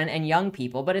children and young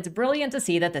people, but it's brilliant to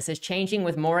see that this is changing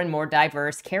with more and more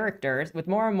diverse characters, with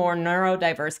more and more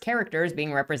neurodiverse characters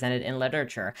being represented in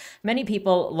literature. Many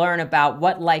people learn about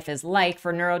what life is like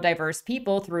for neurodiverse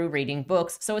people through reading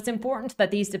books, so it's important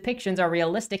that these depictions are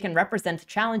realistic and represent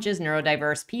challenges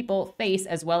neurodiverse people face,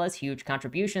 as well as huge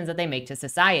contributions that they make to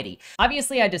society.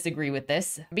 Obviously, I disagree with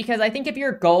this because I think if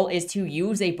your goal is to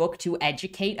use a book to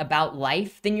educate about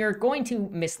life, then you're going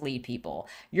to mislead people.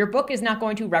 Your book is not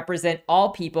going to represent all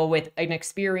people with an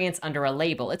experience under a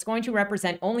label. It's going to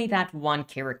represent only that one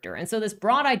character. And so this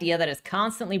broad idea that is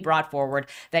constantly brought forward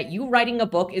that you writing a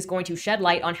book is going to shed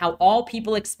light on how all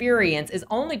people experience is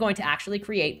only going to actually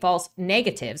create false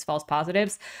negatives, false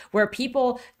positives, where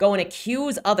people go and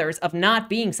accuse others of not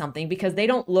being something because they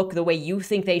don't look the way you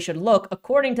think they should look,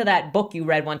 according to that book you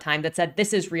read one time that said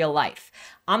this is real life.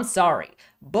 I'm sorry.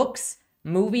 Books,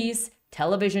 movies,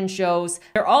 television shows,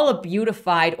 they're all a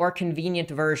beautified or convenient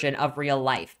version of real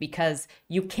life because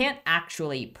you can't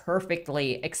actually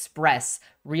perfectly express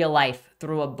real life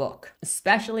through a book,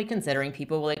 especially considering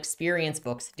people will experience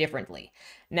books differently.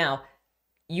 Now,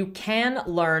 you can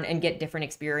learn and get different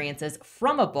experiences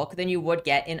from a book than you would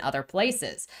get in other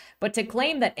places. But to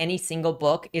claim that any single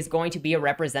book is going to be a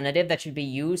representative that should be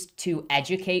used to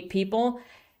educate people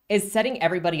is setting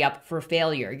everybody up for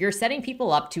failure. You're setting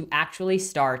people up to actually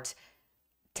start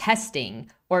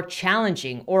testing or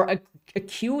challenging or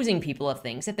accusing people of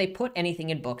things if they put anything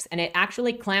in books, and it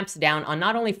actually clamps down on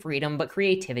not only freedom but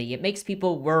creativity. It makes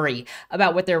people worry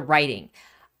about what they're writing.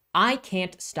 I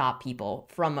can't stop people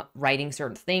from writing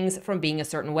certain things, from being a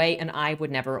certain way, and I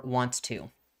would never want to.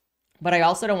 But I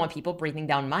also don't want people breathing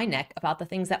down my neck about the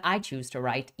things that I choose to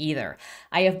write either.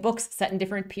 I have books set in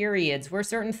different periods where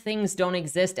certain things don't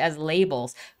exist as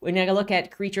labels. When I look at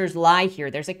Creatures Lie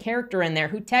here, there's a character in there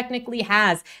who technically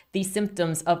has the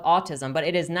symptoms of autism, but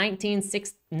it is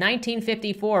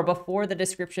 1954 before the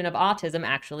description of autism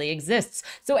actually exists.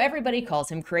 So everybody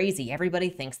calls him crazy. Everybody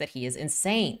thinks that he is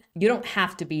insane. You don't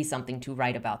have to be something to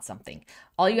write about something.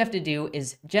 All you have to do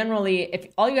is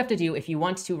if you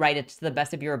want to write it to the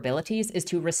best of your abilities is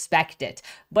to respect it.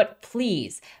 But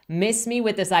please miss me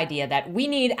with this idea that we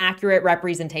need accurate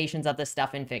representations of this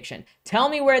stuff in fiction. Tell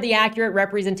me where the accurate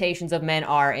representations of men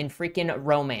are in freaking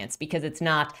romance, because it's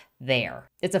not there.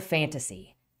 It's a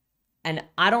fantasy. And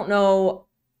I don't know,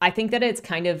 I think that it's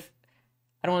kind of,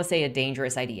 I don't want to say a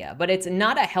dangerous idea, but it's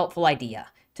not a helpful idea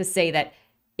to say that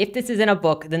if this is in a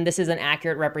book, then this is an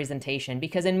accurate representation,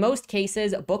 because in most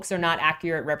cases, books are not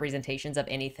accurate representations of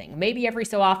anything. Maybe every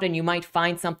so often you might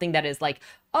find something that is like,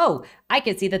 oh, I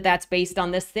could see that that's based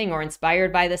on this thing or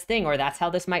inspired by this thing, or that's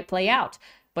how this might play out.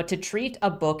 But to treat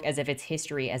a book as if it's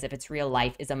history, as if it's real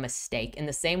life, is a mistake, in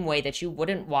the same way that you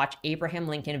wouldn't watch Abraham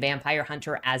Lincoln Vampire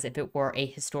Hunter as if it were a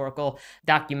historical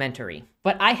documentary.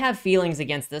 But I have feelings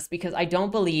against this because I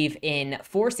don't believe in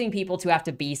forcing people to have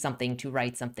to be something to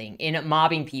write something, in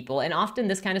mobbing people. And often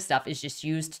this kind of stuff is just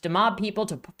used to mob people,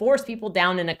 to force people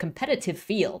down in a competitive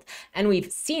field. And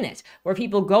we've seen it, where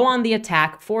people go on the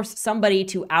attack, force somebody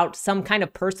to out some kind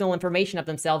of personal information of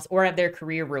themselves, or have their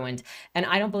career ruined. And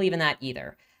I don't believe in that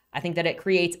either. I think that it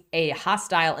creates a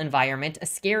hostile environment, a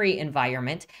scary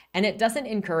environment, and it doesn't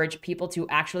encourage people to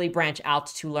actually branch out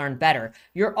to learn better.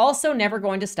 You're also never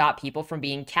going to stop people from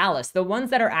being callous. The ones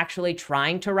that are actually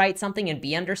trying to write something and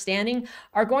be understanding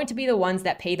are going to be the ones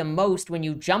that pay the most when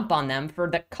you jump on them for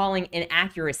calling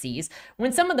inaccuracies,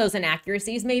 when some of those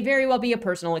inaccuracies may very well be a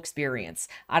personal experience.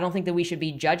 I don't think that we should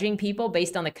be judging people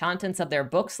based on the contents of their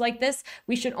books like this.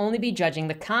 We should only be judging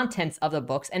the contents of the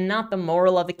books and not the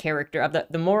moral of the character, of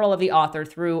the moral of the author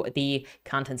through the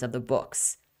contents of the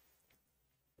books.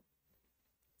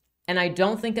 And I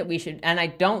don't think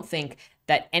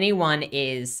that anyone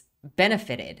is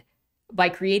benefited by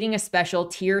creating a special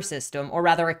tier system, or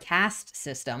rather a caste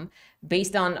system,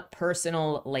 based on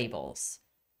personal labels.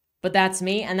 But that's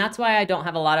me, and that's why I don't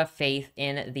have a lot of faith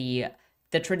in the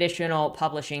traditional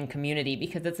publishing community,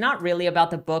 because it's not really about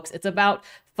the books. It's about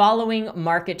following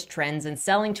market trends and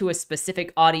selling to a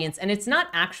specific audience, and it's not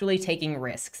actually taking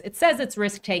risks. It says it's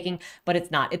risk taking, but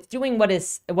it's not. It's doing what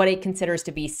it considers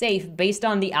to be safe based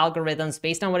on the algorithms,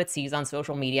 based on what it sees on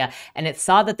social media, and it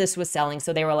saw that this was selling,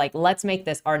 so they were like, let's make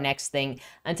this our next thing,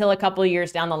 until a couple of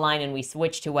years down the line and we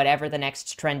switch to whatever the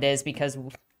next trend is, because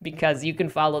you can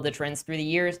follow the trends through the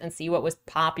years and see what was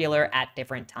popular at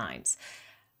different times.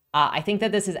 I think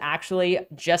that this is actually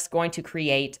just going to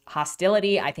create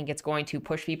hostility. I think it's going to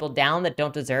push people down that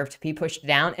don't deserve to be pushed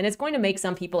down. And it's going to make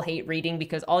some people hate reading,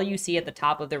 because all you see at the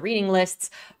top of the reading lists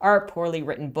are poorly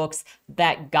written books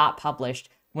that got published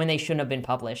when they shouldn't have been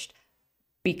published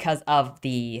because of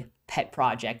the pet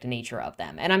project nature of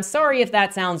them. And I'm sorry if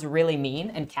that sounds really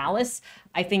mean and callous.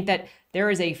 I think that there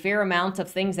is a fair amount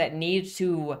of things that need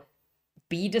to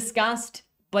be discussed,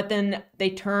 but then they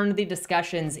turn the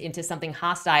discussions into something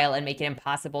hostile and make it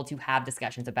impossible to have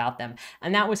discussions about them.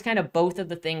 And that was kind of both of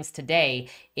the things today,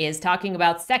 is talking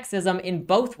about sexism in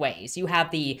both ways. You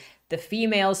have the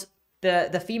females,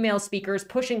 the female speakers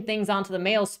pushing things onto the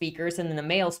male speakers, and then the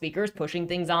male speakers pushing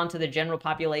things onto the general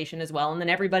population as well. And then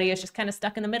everybody is just kind of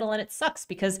stuck in the middle, and it sucks,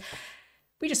 because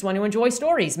we just want to enjoy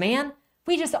stories, man.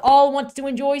 We just all want to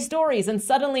enjoy stories, and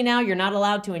suddenly now you're not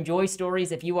allowed to enjoy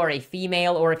stories if you are a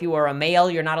female, or if you are a male,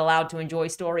 you're not allowed to enjoy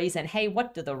stories. And hey,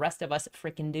 what do the rest of us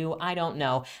freaking do? I don't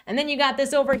know. And then you got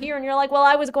this over here, and you're like, well,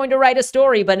 I was going to write a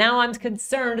story, but now I'm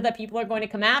concerned that people are going to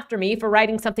come after me for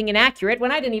writing something inaccurate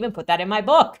when I didn't even put that in my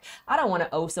book. I don't want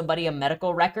to owe somebody a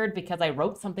medical record because I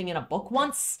wrote something in a book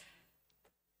once.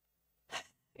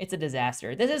 It's a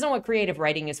disaster. This isn't what creative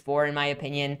writing is for, in my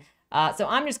opinion. So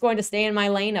I'm just going to stay in my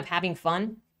lane of having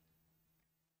fun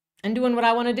and doing what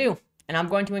I want to do. And I'm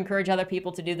going to encourage other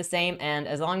people to do the same. And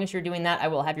as long as you're doing that, I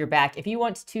will have your back. If you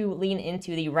want to lean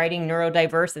into the writing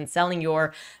neurodiverse and selling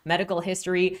your medical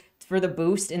history for the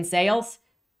boost in sales,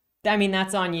 I mean,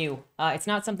 that's on you. It's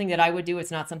not something that I would do.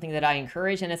 It's not something that I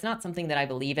encourage, and it's not something that I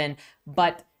believe in.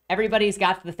 But everybody's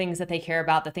got the things that they care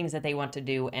about, the things that they want to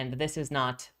do, and this is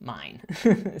not mine.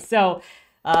 So,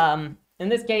 in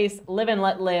this case, live and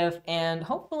let live. And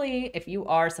hopefully, if you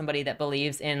are somebody that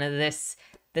believes in this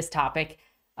topic,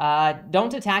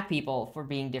 don't attack people for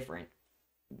being different.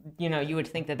 You know, you would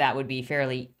think that that would be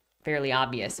fairly fairly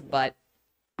obvious, but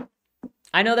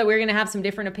I know that we're going to have some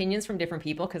different opinions from different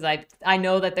people because I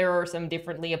know that there are some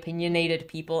differently opinionated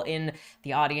people in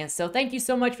the audience. So thank you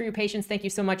so much for your patience. Thank you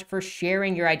so much for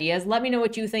sharing your ideas. Let me know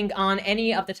what you think on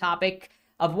any of the topic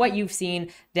of what you've seen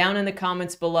down in the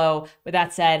comments below. With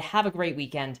that said, have a great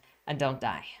weekend and don't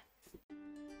die.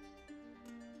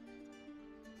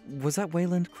 Was that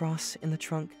Wayland Cross in the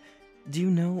trunk? Do you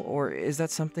know, or is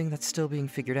that something that's still being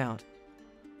figured out?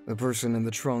 The person in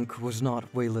the trunk was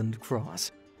not Wayland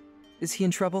Cross. Is he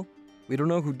in trouble? We don't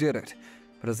know who did it,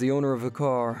 but as the owner of the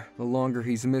car, the longer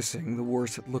he's missing, the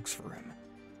worse it looks for him.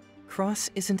 Cross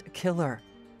isn't a killer.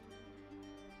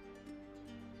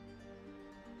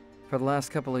 For the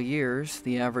last couple of years,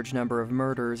 the average number of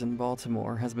murders in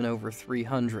Baltimore has been over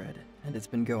 300, and it's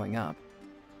been going up.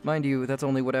 Mind you, that's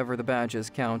only whatever the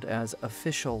badges count as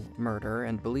official murder,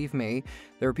 and believe me,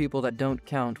 there are people that don't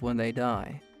count when they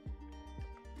die.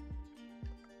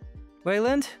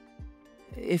 Wayland?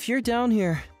 If you're down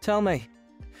here, tell me.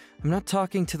 I'm not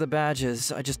talking to the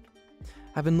badges,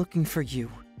 I've been looking for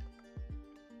you.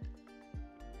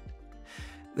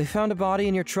 They found a body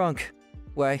in your trunk.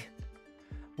 Way.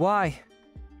 Why?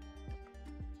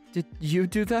 Did you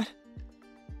do that?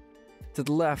 To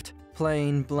the left,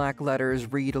 plain black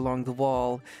letters read along the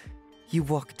wall. You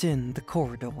walked in the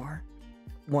corridor.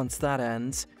 Once that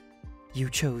ends, you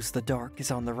chose the dark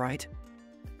is on the right.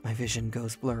 My vision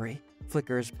goes blurry.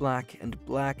 Flickers black and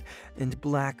black and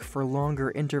black for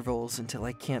longer intervals until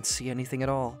I can't see anything at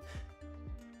all.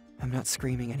 I'm not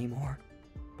screaming anymore,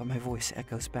 but my voice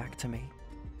echoes back to me.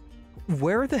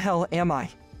 Where the hell am I?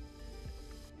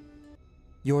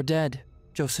 You're dead,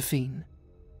 Josephine.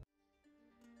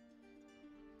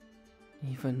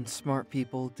 Even smart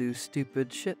people do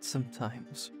stupid shit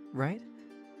sometimes, right?